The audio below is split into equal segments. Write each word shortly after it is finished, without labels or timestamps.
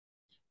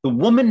The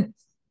woman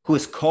who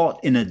is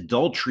caught in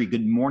adultery.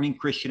 Good morning,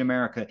 Christian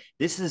America.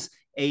 This is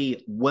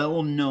a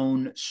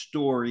well-known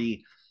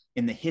story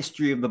in the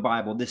history of the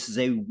Bible. This is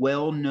a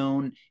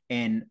well-known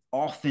and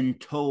often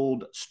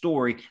told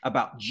story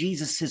about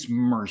Jesus's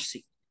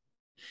mercy,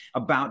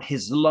 about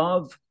his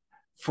love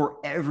for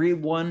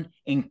everyone,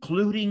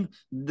 including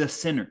the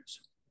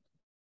sinners.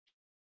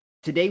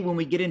 Today, when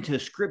we get into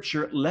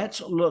scripture, let's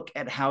look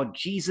at how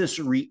Jesus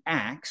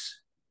reacts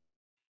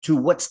to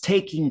what's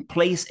taking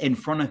place in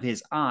front of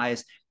his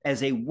eyes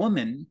as a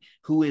woman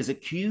who is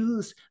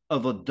accused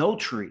of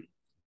adultery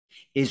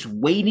is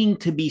waiting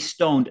to be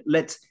stoned.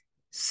 Let's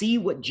see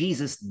what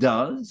Jesus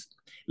does.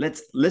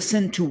 Let's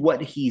listen to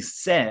what he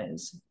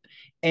says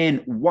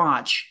and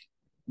watch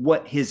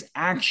what his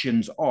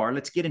actions are.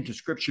 Let's get into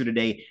scripture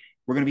today.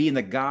 We're going to be in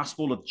the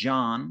Gospel of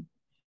John,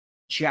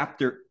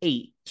 chapter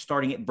 8,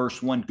 starting at verse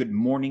 1. Good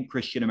morning,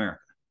 Christian America.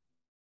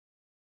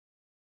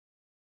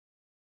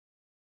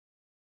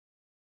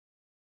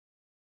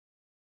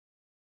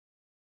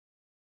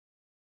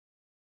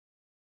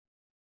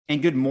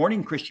 And good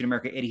morning, Christian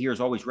America. Eddie here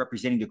is always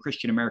representing the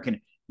Christian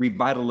American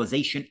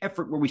revitalization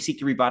effort, where we seek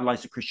to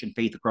revitalize the Christian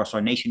faith across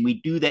our nation.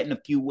 We do that in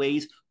a few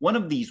ways. One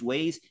of these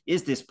ways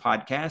is this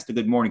podcast, the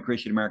Good Morning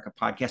Christian America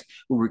podcast,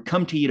 where we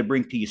come to you to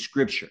bring to you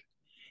scripture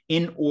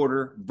in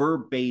order,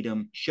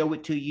 verbatim, show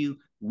it to you,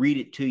 read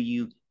it to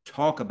you,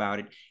 talk about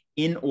it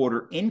in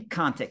order, in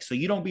context, so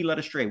you don't be led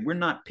astray. We're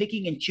not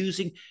picking and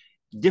choosing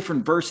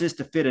different verses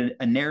to fit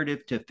a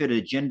narrative, to fit an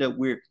agenda.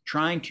 We're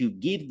trying to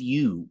give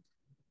you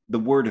the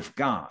word of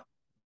God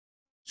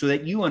so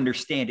that you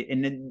understand it.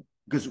 And then,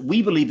 because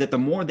we believe that the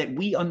more that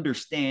we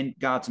understand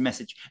God's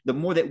message, the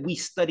more that we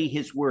study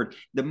his word,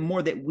 the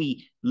more that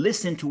we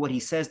listen to what he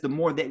says, the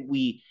more that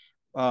we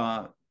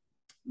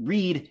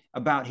read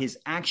about his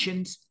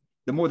actions,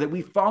 the more that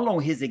we follow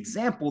his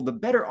example, the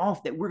better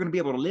off that we're going to be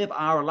able to live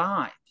our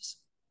lives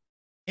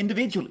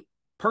individually,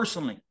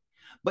 personally.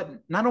 But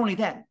not only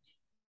that,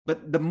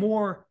 but the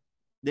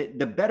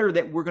better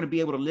that we're going to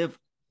be able to live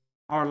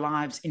our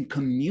lives in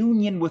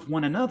communion with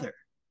one another,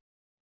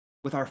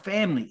 with our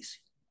families,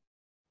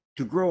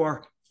 to grow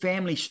our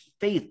family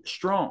faith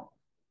strong,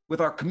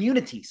 with our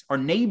communities, our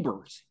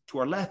neighbors to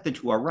our left and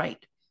to our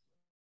right.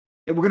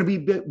 That we're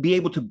going to be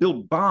able to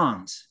build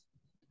bonds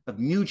of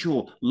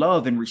mutual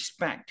love and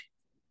respect,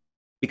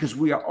 because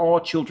we are all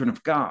children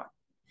of God.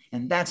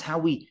 And that's how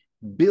we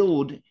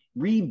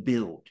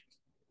rebuild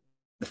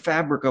the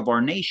fabric of our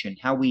nation,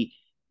 how we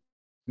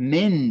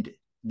mend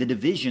the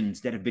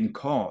divisions that have been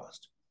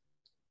caused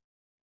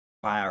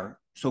by our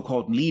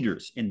so-called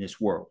leaders in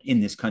this world, in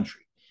this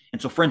country.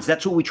 And so, friends,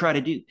 that's what we try to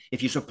do.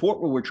 If you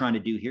support what we're trying to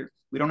do here,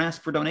 we don't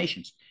ask for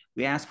donations.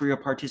 We ask for your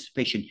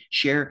participation.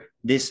 Share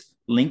this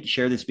link,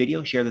 share this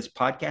video, share this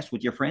podcast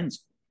with your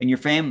friends and your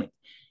family.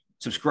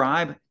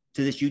 Subscribe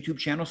to this YouTube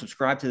channel,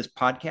 subscribe to this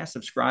podcast,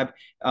 subscribe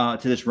to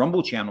this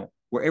Rumble channel,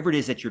 wherever it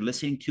is that you're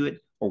listening to it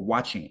or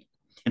watching it.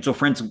 And so,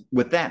 friends,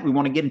 with that, we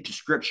want to get into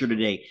scripture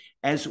today.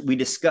 As we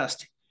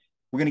discussed,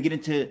 we're going to get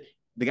into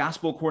the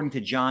gospel according to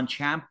John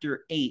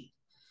chapter 8,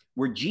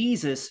 where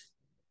Jesus,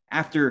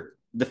 after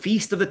the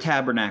Feast of the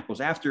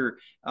Tabernacles, after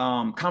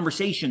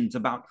conversations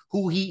about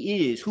who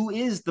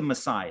is the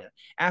Messiah,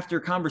 after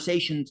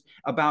conversations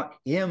about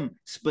him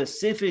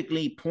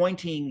specifically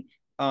pointing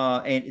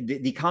and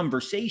the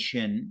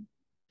conversation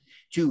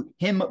to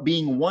him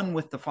being one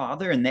with the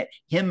Father, and that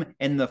him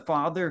and the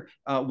Father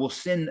will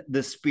send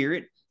the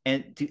Spirit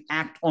and to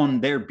act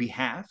on their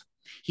behalf.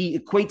 He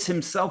equates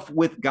himself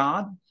with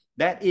God.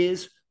 That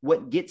is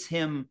what gets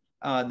him.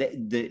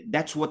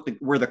 That's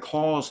where the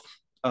cause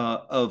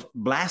of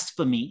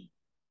blasphemy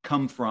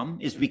come from,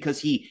 is because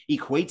he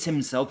equates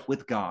himself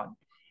with God.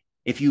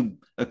 If you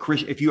are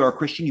a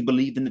Christian, you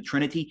believe in the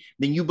Trinity,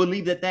 then you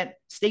believe that that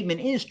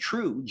statement is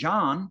true.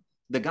 John,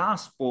 the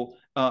gospel,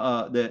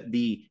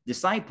 the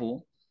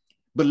disciple,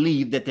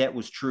 believed that that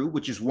was true,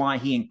 which is why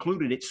he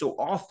included it so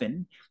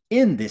often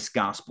in this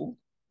gospel.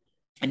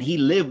 And he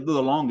lived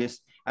the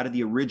longest out of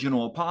the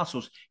original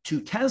apostles to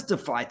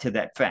testify to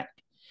that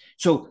fact.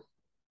 So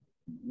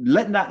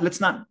let's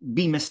not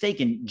be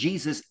mistaken.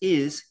 Jesus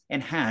is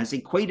and has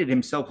equated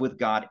himself with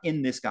God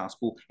in this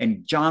gospel,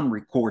 and John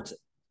records it.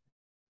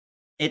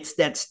 It's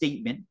that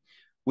statement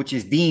which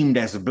is deemed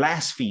as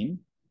blasphemy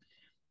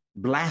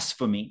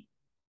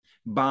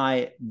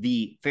by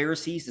the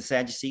Pharisees, the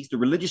Sadducees, the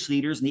religious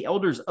leaders, and the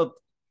elders of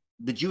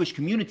the Jewish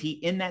community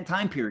in that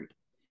time period.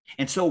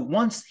 And so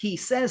once he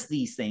says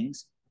these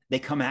things, they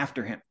come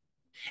after him,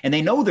 and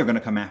they know they're going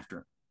to come after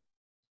him.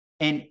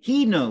 And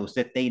he knows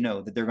that they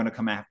know that they're going to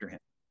come after him.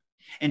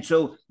 And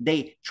so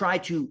they try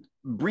to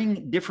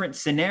bring different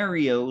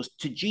scenarios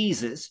to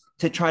Jesus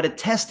to try to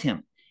test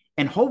him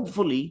and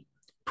hopefully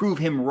prove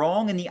him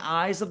wrong in the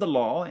eyes of the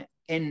law,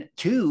 and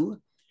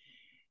to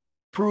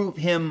prove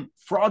him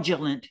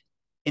fraudulent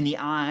in the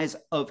eyes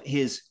of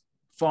his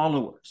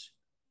followers,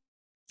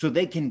 so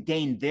they can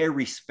gain their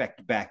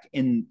respect back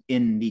in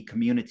the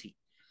community,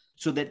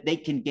 so that they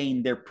can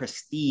gain their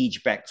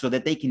prestige back, so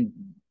that they can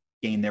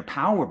gain their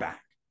power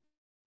back.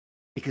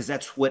 Because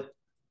that's what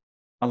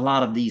a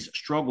lot of these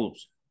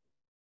struggles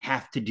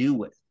have to do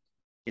with,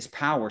 is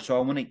power. So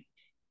I want to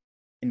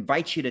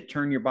invite you to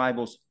turn your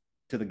Bibles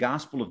to the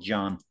Gospel of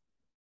John,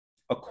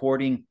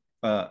 the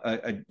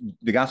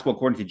Gospel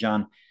according to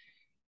John,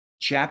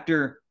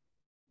 chapter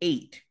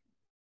 8.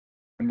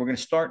 And we're going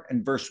to start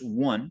in verse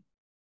 1.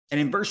 And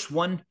in verse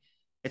 1,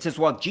 it says,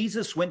 while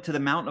Jesus went to the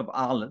Mount of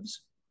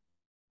Olives,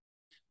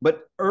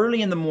 but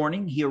early in the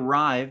morning, he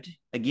arrived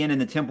again in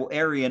the temple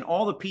area, and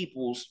all the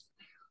peoples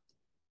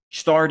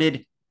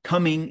started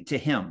coming to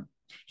him.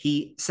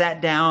 He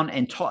sat down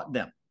and taught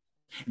them.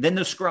 Then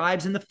the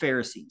scribes and the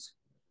Pharisees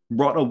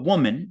brought a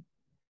woman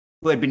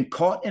who had been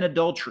caught in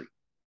adultery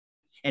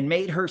and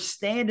made her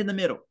stand in the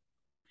middle.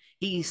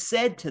 He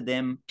said to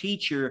them,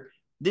 "Teacher,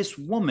 this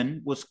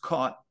woman was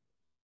caught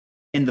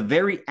in the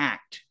very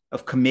act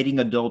of committing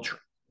adultery.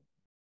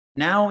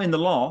 Now in the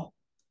law,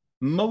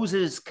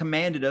 Moses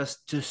commanded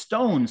us to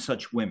stone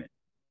such women.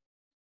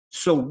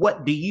 So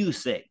what do you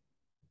say?"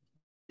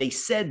 They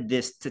said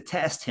this to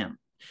test him,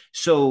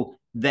 so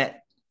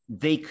that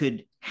they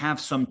could have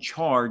some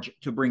charge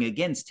to bring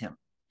against him.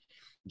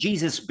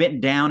 Jesus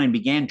bent down and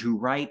began to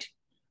write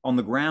on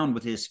the ground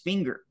with his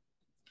finger.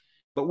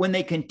 But when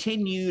they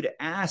continued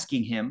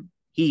asking him,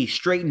 he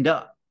straightened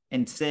up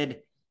and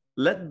said,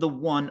 "Let the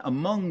one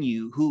among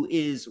you who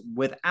is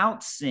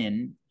without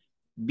sin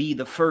be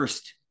the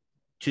first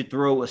to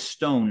throw a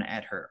stone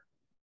at her."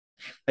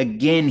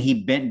 Again,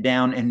 he bent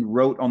down and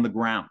wrote on the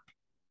ground.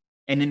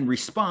 And in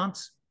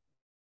response,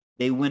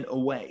 they went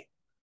away,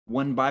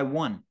 one by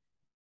one,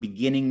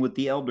 beginning with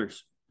the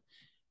elders.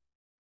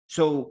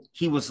 So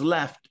he was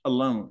left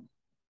alone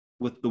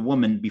with the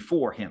woman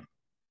before him.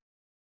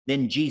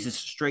 Then Jesus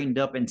straightened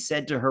up and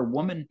said to her,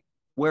 "Woman,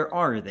 where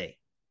are they?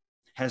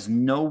 Has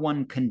no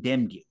one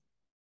condemned you?"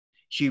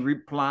 She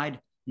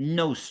replied,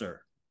 "No,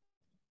 sir."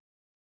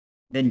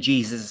 Then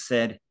Jesus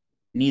said,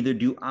 "Neither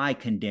do I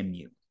condemn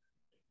you.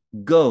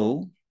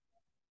 Go,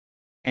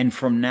 and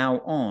from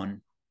now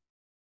on,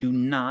 do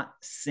not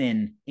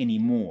sin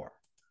anymore."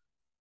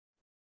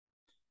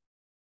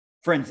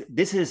 Friends,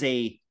 this is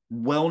a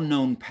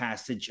well-known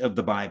passage of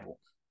the Bible.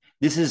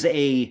 This is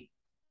a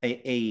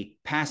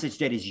passage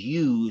that is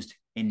used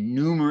in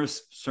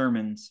numerous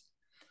sermons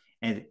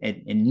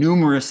and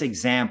numerous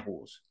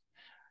examples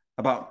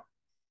about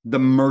the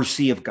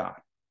mercy of God,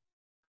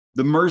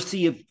 the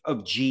mercy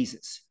of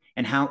Jesus,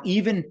 and how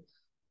even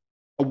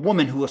a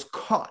woman who was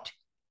caught,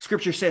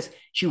 Scripture says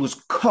she was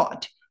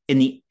caught in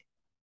the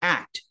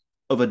act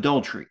of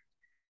adultery.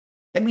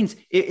 That means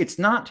it's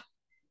not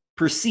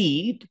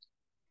perceived.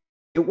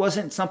 It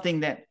wasn't something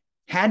that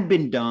had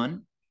been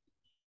done.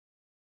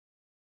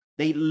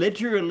 They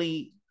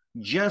literally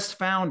just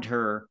found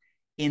her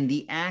in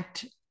the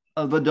act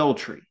of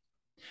adultery,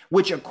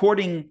 which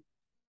according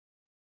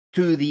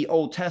to the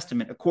Old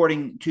Testament,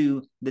 according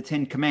to the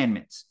Ten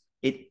Commandments,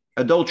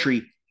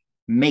 adultery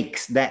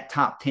makes that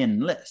top 10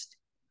 list.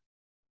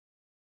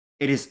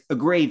 It is a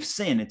grave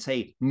sin. It's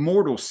a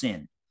mortal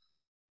sin.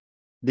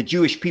 The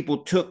Jewish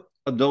people took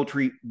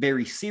adultery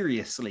very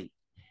seriously.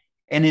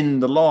 And in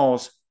the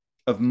laws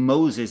of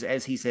Moses,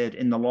 as he said,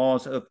 in the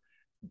laws of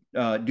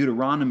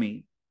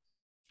Deuteronomy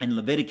and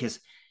Leviticus,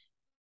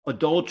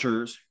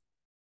 adulterers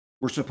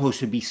were supposed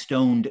to be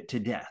stoned to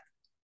death.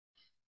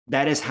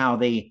 That is how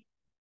they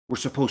were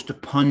supposed to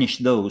punish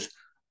those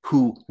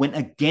who went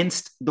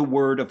against the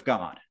word of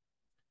God.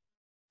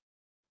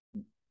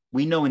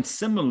 We know in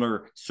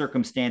similar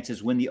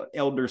circumstances when the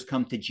elders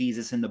come to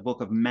Jesus in the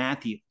book of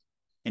Matthew,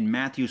 in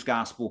Matthew's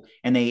gospel,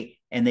 and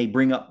they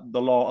bring up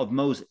the law of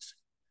Moses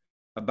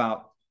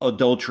about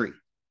adultery.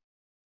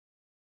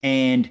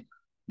 And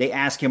they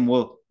ask him,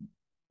 well,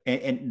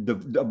 and the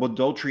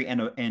adultery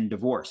and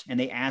divorce. And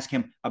they ask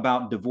him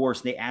about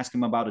divorce. They ask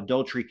him about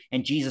adultery.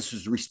 And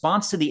Jesus'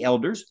 response to the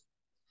elders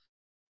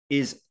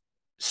is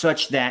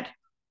such that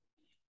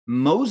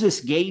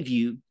Moses gave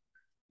you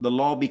the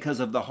law because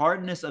of the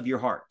hardness of your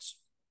hearts.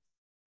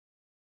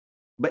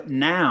 But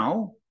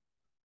now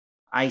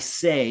I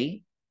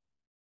say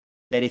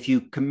that if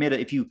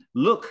you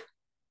look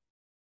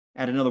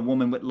at another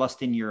woman with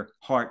lust in your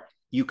heart,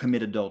 you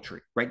commit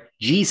adultery, right?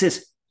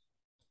 Jesus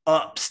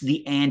ups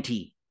the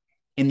ante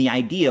in the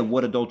idea of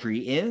what adultery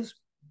is,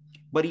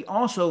 but he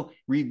also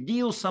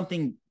reveals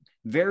something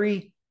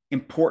very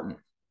important.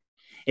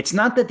 It's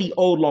not that the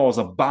old law is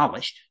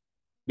abolished,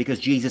 because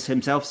Jesus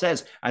himself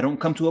says, "I don't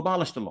come to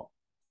abolish the law."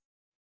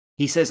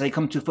 He says, "I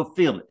come to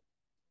fulfill it."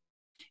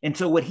 And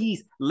so what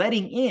he's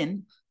letting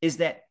in is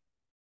that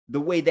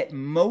the way that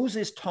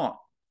Moses taught,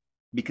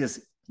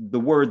 because the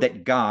word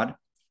that God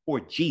or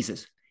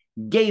Jesus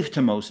gave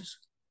to Moses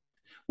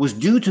was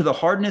due to the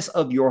hardness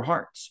of your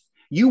hearts.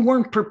 You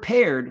weren't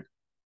prepared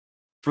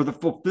for the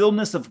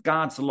fulfillment of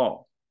God's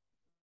law,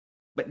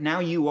 but now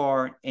you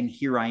are, and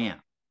here I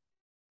am.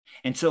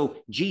 And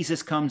so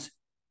Jesus comes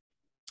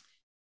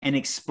and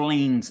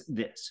explains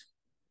this.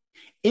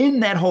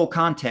 In that whole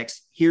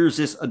context, here's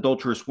this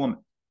adulterous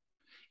woman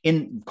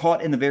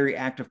caught in the very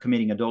act of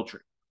committing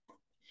adultery.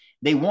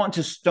 They want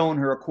to stone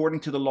her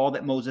according to the law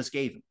that Moses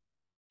gave him.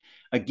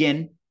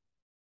 Again,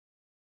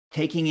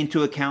 taking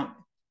into account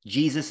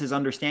Jesus'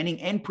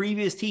 understanding and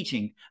previous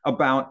teaching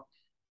about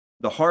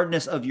the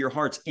hardness of your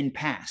hearts in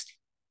past.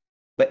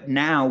 But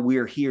now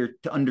we're here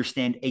to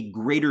understand a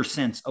greater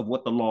sense of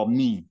what the law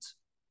means.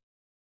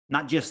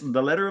 Not just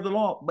the letter of the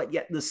law, but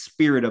yet the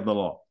spirit of the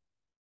law.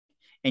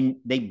 And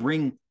they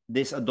bring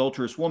this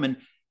adulterous woman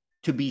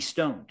to be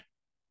stoned.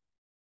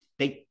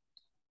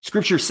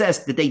 Scripture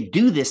says that they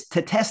do this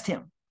to test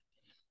him.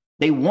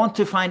 They want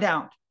to find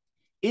out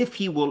if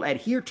he will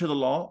adhere to the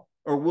law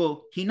or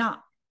will he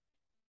not.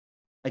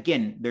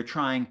 Again, they're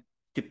trying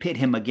to pit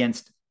him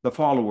against the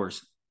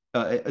followers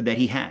that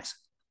he has,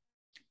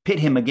 pit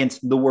him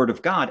against the word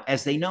of God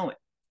as they know it.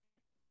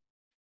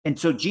 And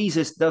so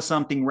Jesus does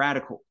something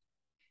radical.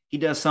 He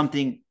does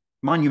something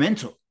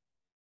monumental.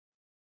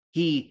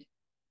 He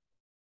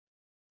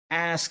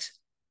asks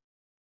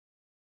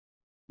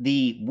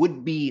the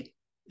would-be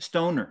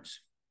stoners,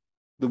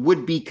 the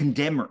would-be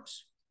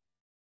condemners,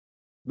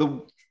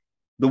 the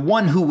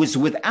one who was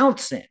without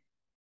sin.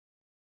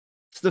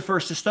 It's the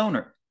first to stone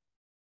her.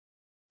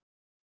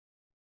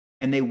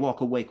 And they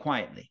walk away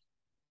quietly.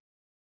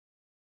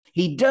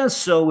 He does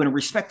so in a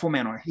respectful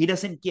manner. He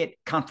doesn't get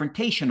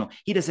confrontational.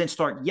 He doesn't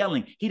start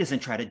yelling. He doesn't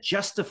try to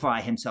justify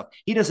himself.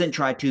 He doesn't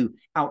try to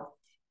out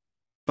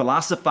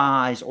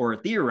philosophize or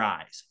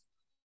theorize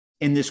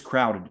in this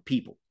crowd of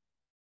people.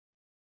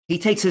 He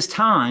takes his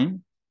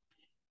time.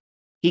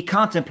 He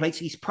contemplates.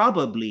 He's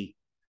probably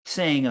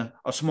saying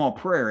a small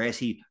prayer as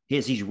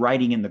he's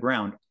writing in the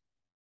ground.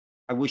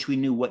 I wish we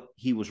knew what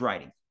he was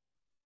writing.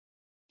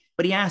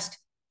 But he asked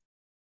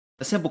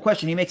a simple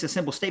question. He makes a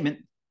simple statement.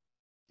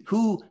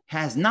 Who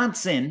has not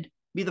sinned,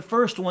 be the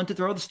first one to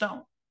throw the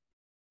stone.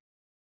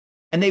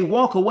 And they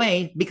walk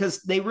away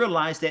because they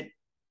realize that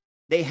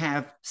they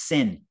have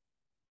sinned.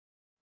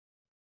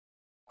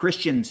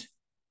 Christians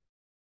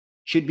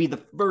should be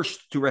the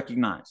first to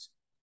recognize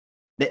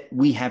that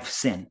we have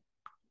sinned.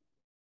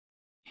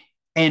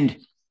 And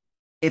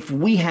if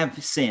we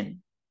have sinned,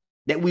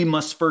 that we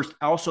must first,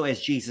 also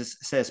as Jesus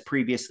says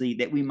previously,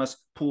 that we must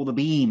pull the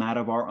beam out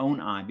of our own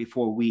eye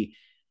before we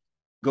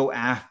go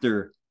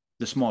after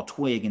the small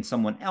twig in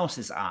someone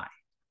else's eye.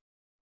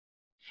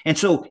 And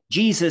so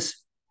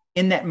Jesus,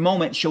 in that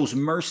moment, shows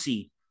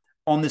mercy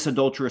on this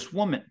adulterous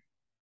woman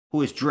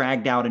who is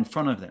dragged out in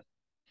front of them,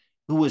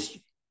 who was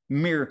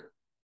mere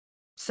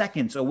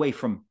seconds away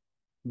from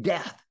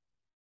death,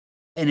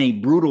 and a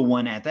brutal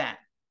one at that.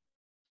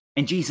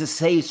 And Jesus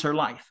saves her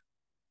life.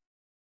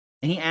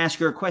 And he asks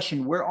her a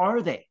question, where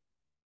are they?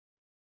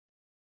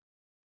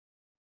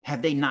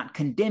 Have they not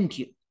condemned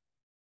you?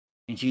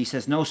 And she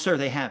says, no, sir,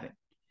 they haven't.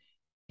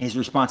 His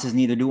response is,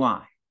 neither do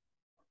I.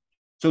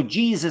 So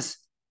Jesus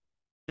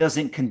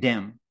doesn't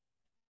condemn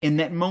in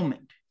that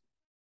moment.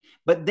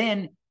 But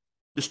then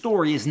the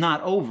story is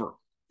not over.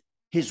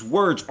 His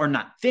words are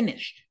not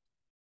finished.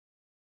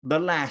 The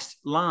last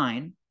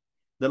line,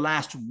 the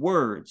last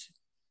words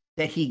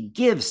that he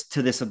gives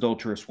to this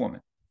adulterous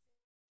woman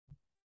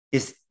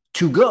is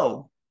to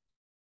go.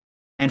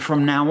 And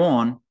from now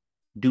on,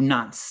 do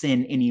not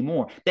sin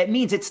anymore. That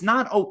means it's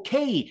not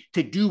okay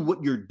to do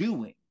what you're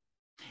doing.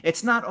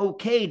 It's not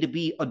okay to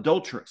be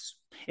adulterous.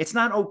 It's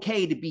not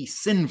okay to be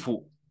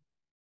sinful.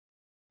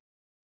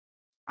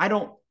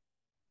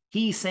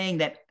 He's saying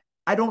that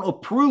I don't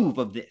approve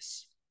of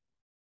this.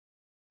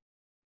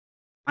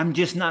 I'm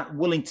just not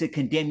willing to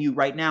condemn you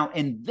right now.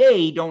 And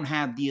they don't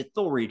have the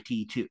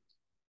authority to,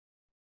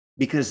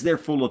 because they're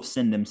full of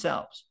sin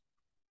themselves.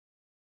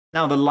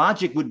 Now, the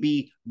logic would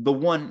be the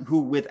one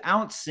who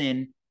without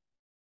sin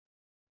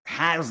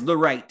has the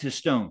right to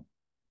stone.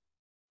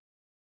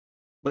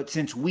 But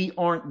since we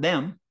aren't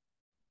them,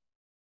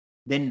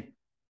 then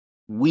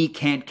we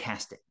can't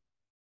cast it.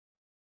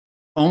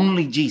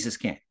 Only Jesus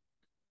can.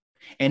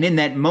 And in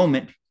that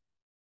moment,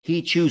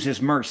 he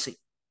chooses mercy.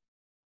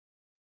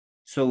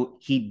 So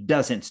he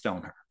doesn't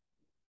stone her.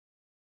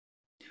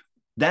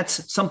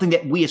 That's something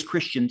that we as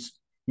Christians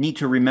need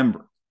to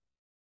remember.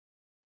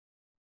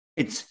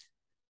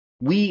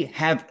 We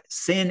have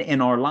sin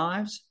in our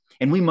lives,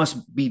 and we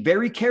must be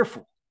very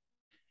careful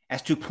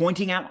as to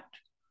pointing out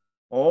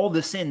all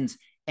the sins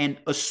and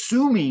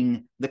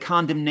assuming the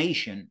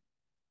condemnation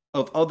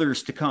of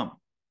others to come.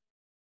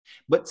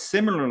 But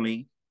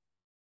similarly,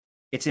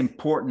 it's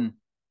important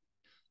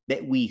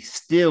that we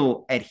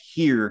still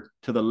adhere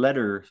to the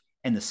letter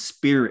and the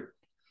spirit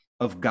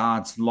of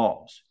God's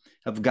laws,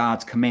 of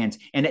God's commands.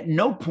 And at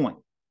no point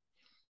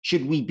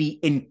should we be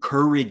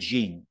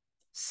encouraging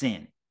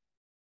sin.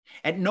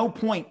 At no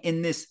point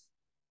in this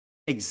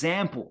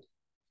example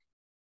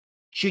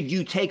should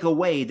you take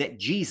away that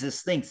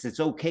Jesus thinks it's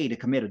okay to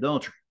commit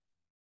adultery.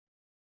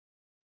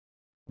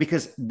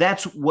 Because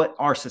that's what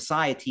our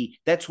society,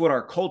 that's what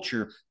our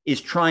culture is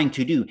trying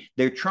to do.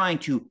 They're trying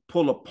to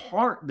pull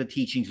apart the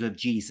teachings of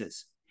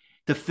Jesus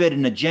to fit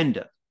an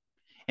agenda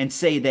and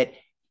say that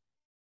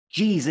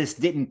Jesus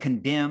didn't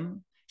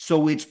condemn,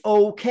 so it's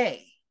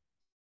okay.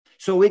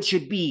 So it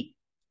should be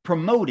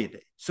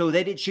promoted, so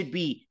that it should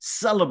be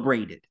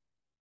celebrated.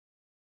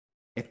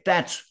 If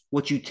that's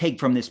what you take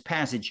from this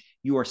passage,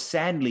 you are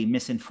sadly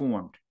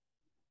misinformed.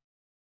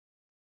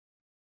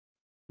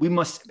 We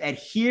must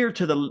adhere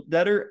to the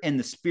letter and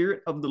the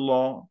spirit of the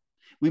law.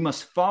 We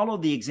must follow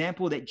the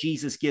example that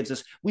Jesus gives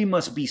us. We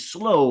must be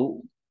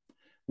slow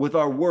with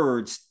our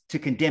words to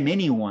condemn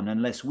anyone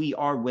unless we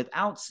are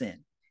without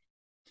sin.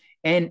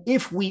 And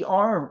if we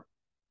are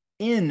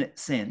in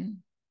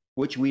sin,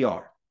 which we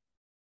are,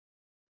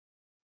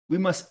 we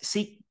must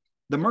seek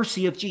the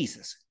mercy of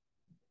Jesus.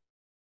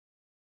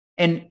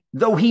 And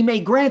though he may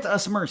grant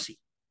us mercy,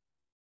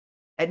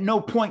 at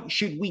no point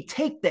should we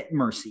take that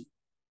mercy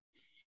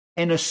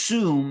and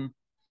assume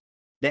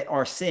that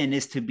our sin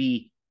is to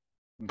be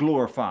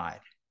glorified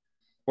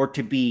or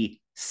to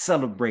be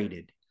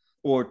celebrated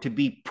or to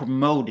be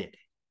promoted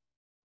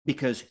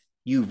because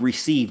you've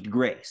received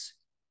grace,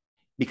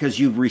 because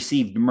you've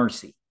received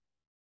mercy.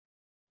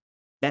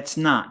 That's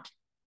not,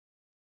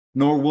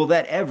 nor will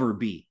that ever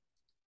be,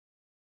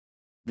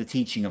 the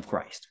teaching of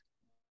Christ.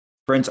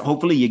 Friends,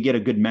 hopefully you get a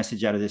good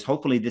message out of this.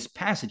 Hopefully this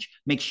passage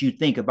makes you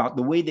think about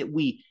the way that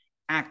we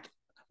act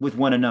with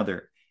one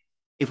another.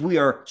 If we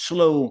are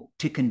slow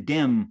to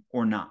condemn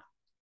or not.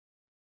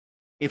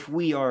 If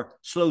we are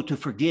slow to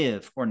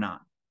forgive or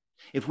not.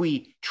 If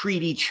we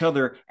treat each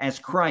other as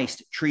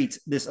Christ treats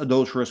this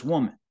adulterous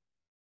woman.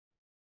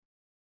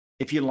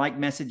 If you like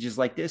messages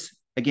like this,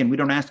 again, we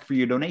don't ask for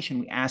your donation.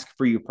 We ask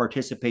for your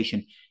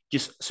participation.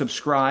 Just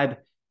subscribe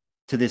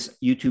to this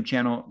YouTube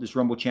channel, this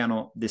Rumble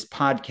channel, this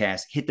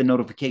podcast. Hit the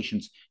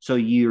notifications so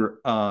you're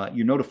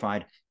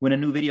notified when a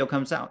new video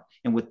comes out.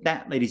 And with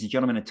that, ladies and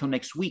gentlemen, until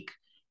next week,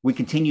 we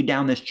continue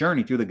down this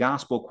journey through the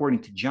gospel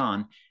according to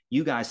John.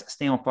 You guys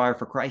stay on fire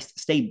for Christ.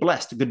 Stay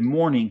blessed. Good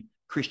morning,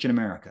 Christian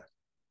America.